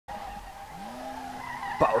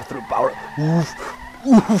Power through power. Oof.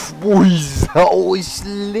 Oof, boys. That was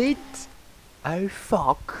lit. Oh,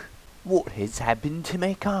 fuck. What has happened to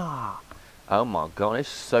my car? Oh my god, it's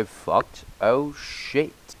so fucked. Oh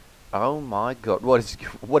shit. Oh my god.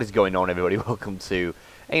 What is going on, everybody? Welcome to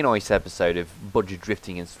a nice episode of Budget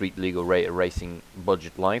Drifting and Street Legal Racing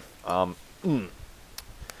Budget Life.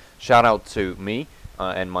 Shout out to me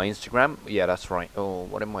and my Instagram. Yeah, that's right. Oh,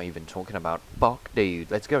 what am I even talking about? Fuck,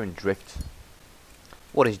 dude. Let's go and drift.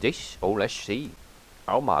 What is this? Oh, let's see.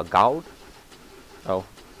 Oh my god. Oh.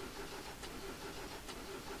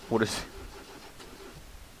 What is...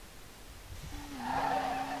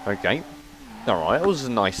 Okay. Alright, that was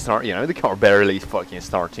a nice start, you know, the car barely fucking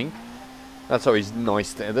starting. That's always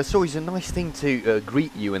nice. That's always a nice thing to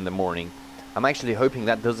greet you in the morning. I'm actually hoping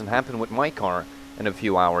that doesn't happen with my car in a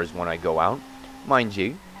few hours when I go out. Mind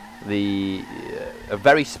you, a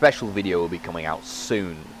very special video will be coming out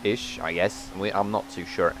soon-ish, I guess. I'm not too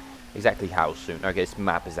sure exactly how soon. Okay, this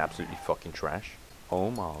map is absolutely fucking trash.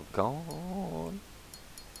 Oh my god.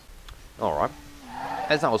 Alright.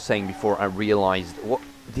 As I was saying before, I realized what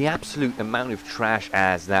the absolute amount of trash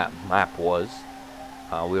as that map was.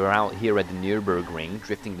 We were out here at the Nürburgring,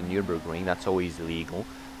 drifting the Nürburgring. That's always illegal.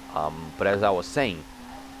 But as I was saying,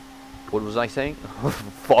 what was I saying?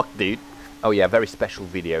 Fuck, dude. Oh yeah, very special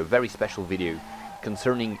video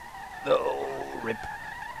concerning... Oh, rip.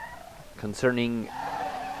 Concerning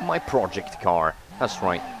my project car. That's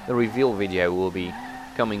right. The reveal video will be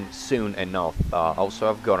coming soon enough. Also,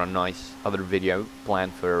 I've got a nice other video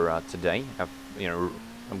planned for today.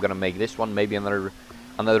 I'm gonna make this one, maybe another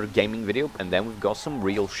gaming video, and then we've got some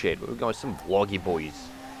real shit. We've got some vloggy boys.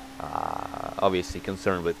 Obviously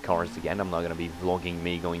concerned with cars again. I'm not gonna be vlogging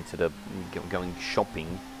me going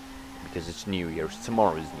shopping because it's New Year's.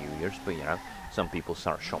 Tomorrow is New Year's, but you know, some people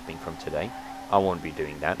start shopping from today. I won't be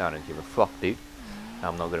doing that. I don't give a fuck, dude.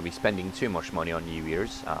 I'm not gonna be spending too much money on New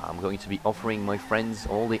Year's. I'm going to be offering my friends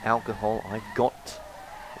all the alcohol I've got,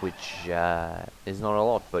 which is not a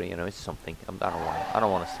lot, but you know, it's something. I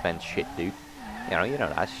don't want to spend shit, dude. You know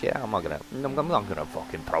that shit. I'm not gonna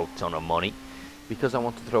fucking throw a ton of money because I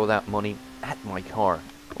want to throw that money at my car.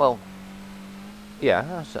 Well,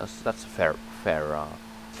 yeah, that's a fair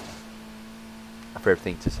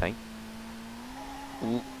thing to say.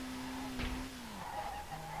 Ooh.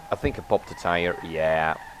 I think I popped a tire.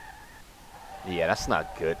 Yeah, that's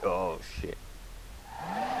not good. Oh shit.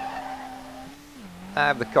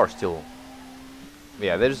 The car still...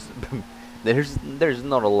 Yeah, there's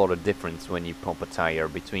not a lot of difference when you pop a tire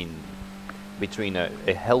between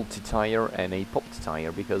a healthy tire and a popped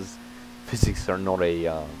tire, because physics are not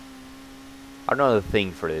a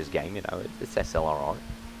thing for this game. You know, it's SLRR.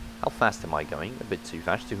 How fast am I going? A bit too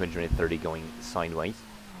fast. 230 going sideways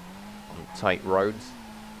on tight roads.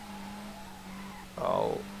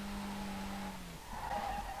 Oh.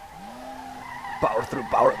 Power through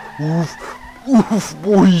power. Oof. Oof,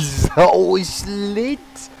 boys. That was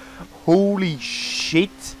lit. Holy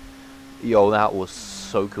shit. Yo, that was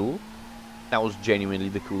so cool. That was genuinely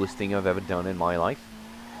the coolest thing I've ever done in my life.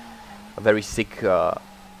 A very sick, A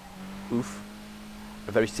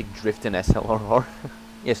very sick drift in SLRR.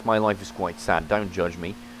 Yes, my life is quite sad. Don't judge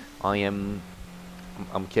me. I'm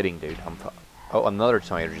kidding, dude. Oh, another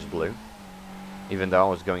tire just blew. Even though I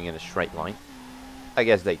was going in a straight line. I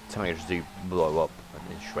guess tires do blow up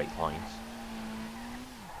in straight lines.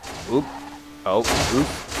 Oop. Oh, oop.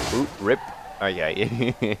 Oop. Rip.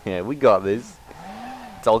 Okay. We got this.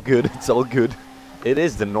 It's all good. It's all good. It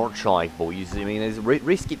is the Nordschleife, boys. I mean, there's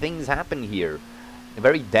risky things happen here.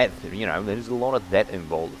 Very death, you know. There's a lot of death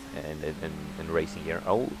involved in racing here.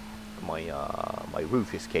 Oh, my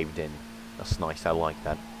roof is caved in. That's nice. I like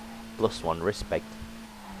that. +1 respect.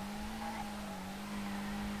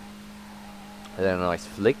 And then a nice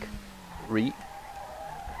flick.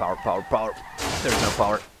 Power, power, power. There's no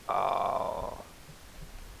power. Oh.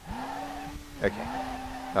 Okay.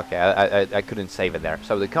 Okay, I couldn't save it there.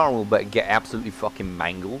 So the car will get absolutely fucking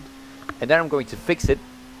mangled. And then I'm going to fix it.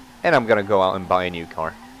 And I'm gonna go out and buy a new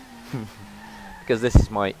car. Because this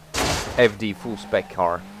is my FD full spec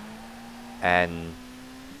car. And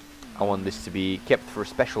I want this to be kept for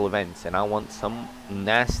special events. And I want some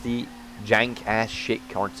nasty, jank ass shit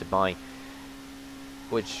car to buy.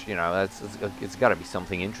 Which, you know, it's got to be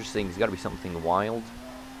something interesting. It's got to be something wild.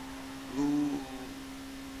 Ooh.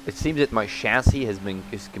 It seems that my chassis is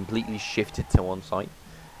completely shifted to one side,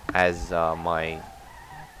 as I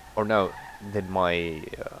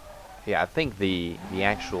think the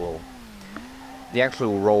actual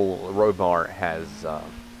roll bar has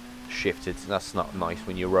shifted. That's not nice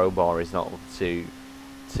when your roll bar is not too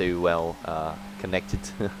well connected.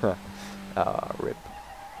 Rip.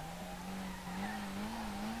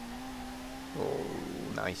 Oh,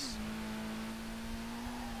 nice.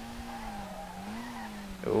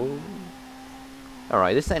 Oh.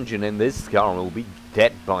 Alright, this engine in this car will be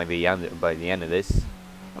dead by the end of this.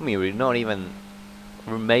 I mean, we're not even...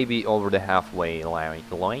 We're maybe over the halfway line.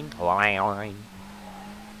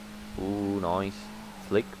 Ooh, nice.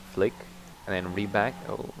 Flick, flick. And then reback.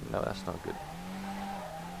 Oh, no, that's not good.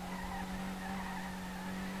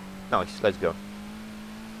 Nice, let's go.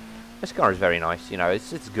 This car is very nice, you know,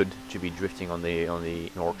 it's good to be drifting on the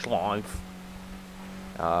nordschleife.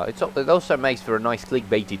 It also makes for a nice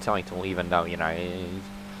clickbaity title, even though, you know,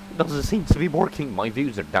 it doesn't seem to be working. My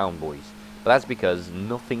views are down, boys. But that's because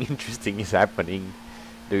nothing interesting is happening,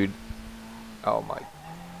 dude. Oh my.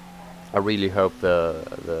 I really hope the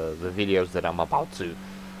videos that I'm about to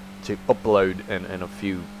upload in a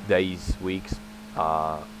few days, weeks,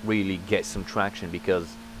 really get some traction,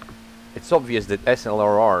 because it's obvious that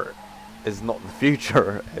SLRR is not the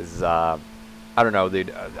future. As I don't know,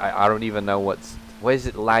 dude. I don't even know why is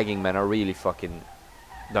it lagging, man. I really fucking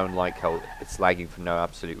don't like how it's lagging for no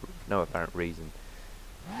apparent reason.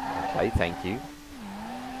 Okay, thank you.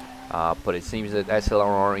 But it seems that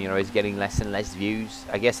SLRR, you know, is getting less and less views.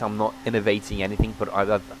 I guess I'm not innovating anything, but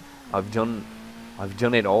I've done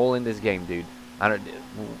it all in this game, dude. I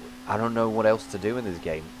don't know what else to do in this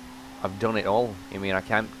game. I've done it all. I mean, I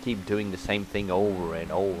can't keep doing the same thing over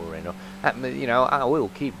and over and over. You know, I will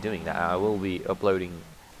keep doing that. I will be uploading.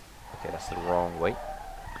 Okay, that's the wrong way.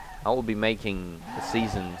 I will be making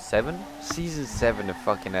season 7 of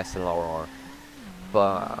fucking SLRR.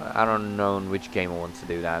 But I don't know in which game I want to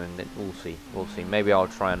do that, and we'll see. We'll see. Maybe I'll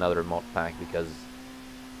try another mod pack, because,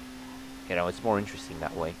 you know, it's more interesting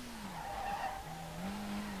that way.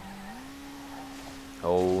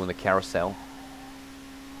 Oh, and the carousel.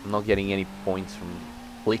 I'm not getting any points from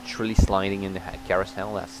literally sliding in the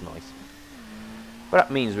carousel. That's nice. But that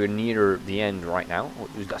means we're near the end right now.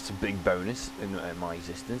 That's a big bonus in my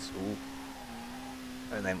existence.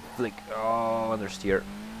 Ooh. And then flick. Oh, understeer.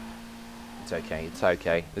 It's okay. It's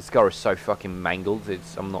okay. This car is so fucking mangled.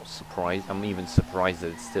 I'm not surprised. I'm even surprised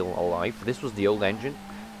that it's still alive. If this was the old engine,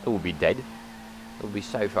 it would be dead. It would be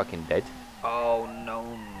so fucking dead. Oh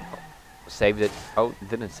no. Saved it. Oh,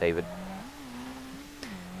 didn't save it.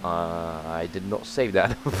 I did not save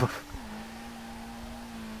that.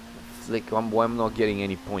 Flick, I'm not getting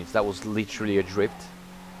any points. That was literally a drift.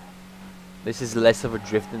 This is less of a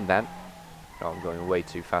drift than that. Oh, I'm going way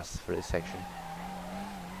too fast for this section.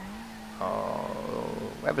 Oh,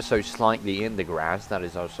 ever so slightly in the grass. That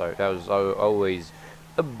was always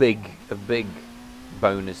a big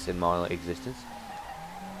bonus in my existence.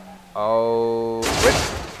 Oh, rip.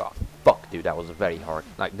 Oh, fuck, dude, that was very hard.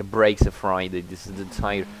 Like, the brakes are fried. This is the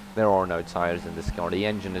tire. There are no tires in this car. The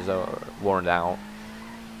engine is worn out.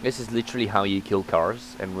 This is literally how you kill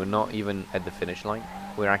cars, and we're not even at the finish line.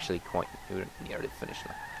 We're actually we're near the finish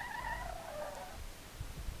line.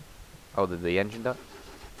 Oh, did the engine die?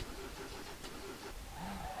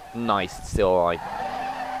 Nice, it's still alive.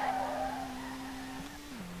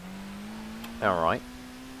 Alright.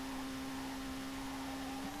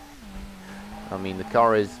 I mean, the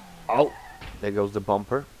car is... Oh, there goes the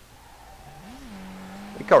bumper.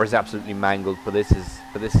 The car is absolutely mangled, but this is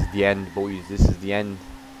the end, boys. This is the end.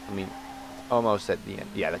 I mean, almost at the end.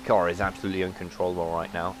 Yeah, the car is absolutely uncontrollable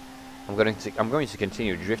right now. I'm going to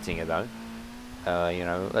continue drifting it though. You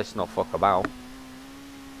know, let's not fuck about.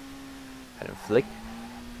 And then flick.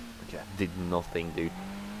 Okay, did nothing, dude.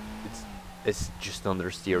 It's just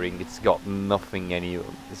understeering. It's got nothing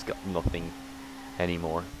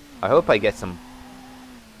anymore. I hope I get some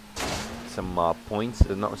points,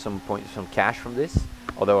 some cash from this.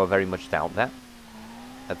 Although I very much doubt that.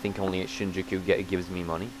 I think only at Shinjuku gives me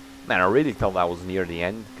money. Man, I really thought that was near the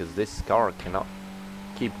end, because this car cannot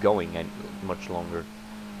keep going any much longer.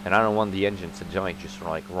 And I don't want the engine to die just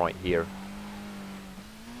like right here.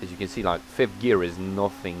 As you can see, like, 5th gear is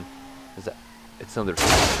nothing. It's under.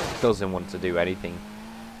 It doesn't want to do anything.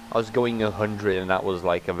 I was going 100 and that was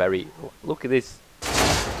like a very... Look at this.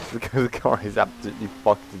 The car is absolutely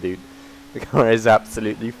fucked, dude. The car is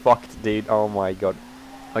absolutely fucked, dude. Oh my god.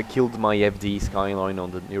 I killed my FD Skyline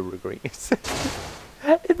on the Nürburgring.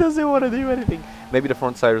 It doesn't want to do anything. Maybe the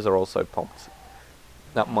front tires are also pumped.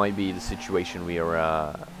 That might be the situation we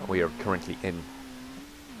are currently in.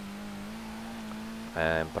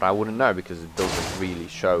 But I wouldn't know, because it doesn't really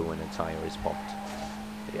show when a tire is popped.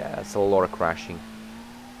 Yeah, it's a lot of crashing.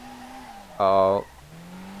 Where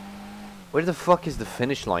the fuck is the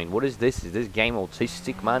finish line? What is this? Is this game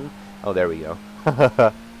autistic, man? Oh, there we go.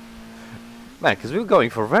 Man, because we're going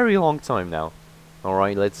for a very long time now.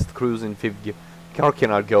 Alright, let's cruise in 5th gear. Car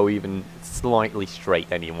cannot go even slightly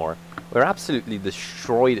straight anymore. We're absolutely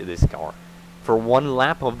destroyed this car. For one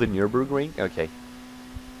lap of the Nürburgring, okay.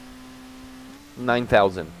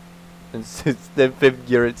 9,000. It's the 5th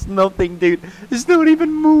gear, it's nothing, dude. It's not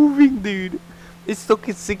even moving, dude. It's stuck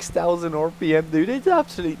at 6,000 RPM, dude. It's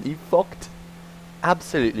absolutely fucked.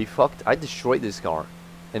 Absolutely fucked. I destroyed this car.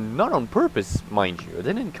 And not on purpose, mind you. I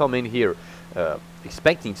didn't come in here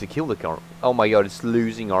expecting to kill the car. Oh my god, it's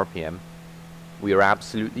losing RPM. We are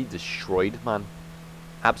absolutely destroyed, man.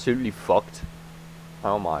 Absolutely fucked.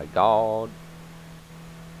 Oh my god.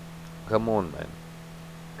 Come on, man.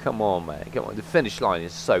 Come on, man. Come on. The finish line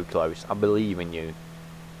is so close. I believe in you.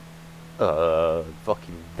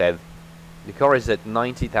 Fucking dead. The car is at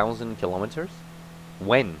 90,000 kilometers.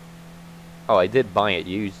 When? Oh, I did buy it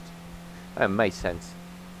used. That makes sense.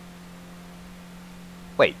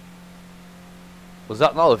 Wait. Was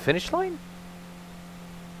that not the finish line?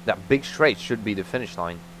 That big straight should be the finish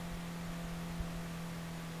line.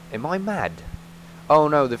 Am I mad? Oh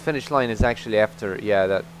no, the finish line is actually after. Yeah,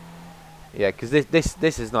 that. Yeah, because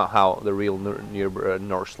this is not how the real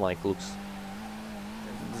Nordschleife looks.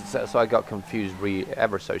 So I got confused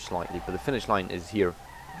ever so slightly, but the finish line is here.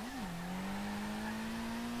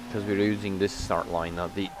 Because we're using this start line,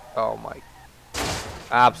 not the... Oh my...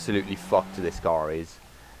 Absolutely fucked this car is.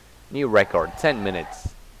 New record, 10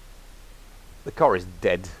 minutes. The car is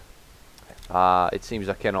dead. It seems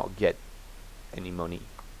I cannot get any money.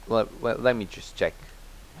 Well, let me just check.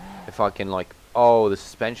 If I can like... Oh, the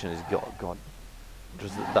suspension is gone.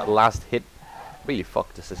 Just that last hit really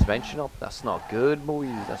fucked the suspension up. That's not good, boys.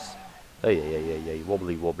 That's... Hey,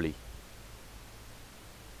 wobbly.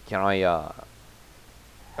 Can I,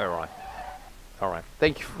 Alright.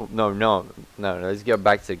 Thank you for... No. Let's go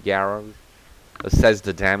back to the garage. Assess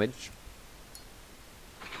the damage.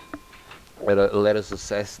 Let us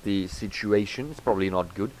assess the situation. It's probably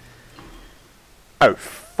not good. Oh,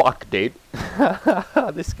 fuck, dude.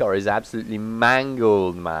 This car is absolutely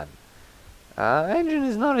mangled, man. Engine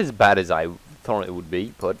is not as bad as I thought it would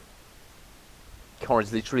be, but... Car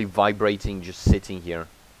is literally vibrating just sitting here.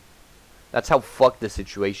 That's how fucked the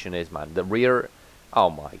situation is, man. The rear... Oh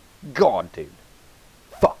my god, dude.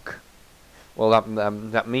 Fuck. Well,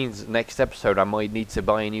 that means next episode I might need to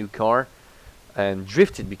buy a new car and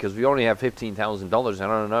drift it, because we only have $15,000 and I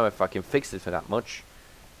don't know if I can fix it for that much.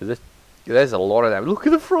 There's a lot of that. Look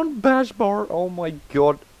at the front bash bar. Oh my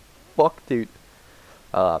god. Fuck, dude.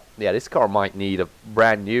 Yeah, this car might need a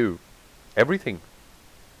brand new everything.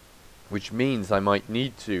 Which means I might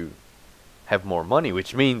need to have more money,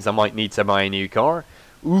 which means I might need to buy a new car.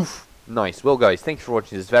 Oof. Nice. Well, guys, thanks for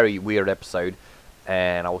watching this very weird episode,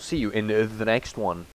 and I will see you in the next one.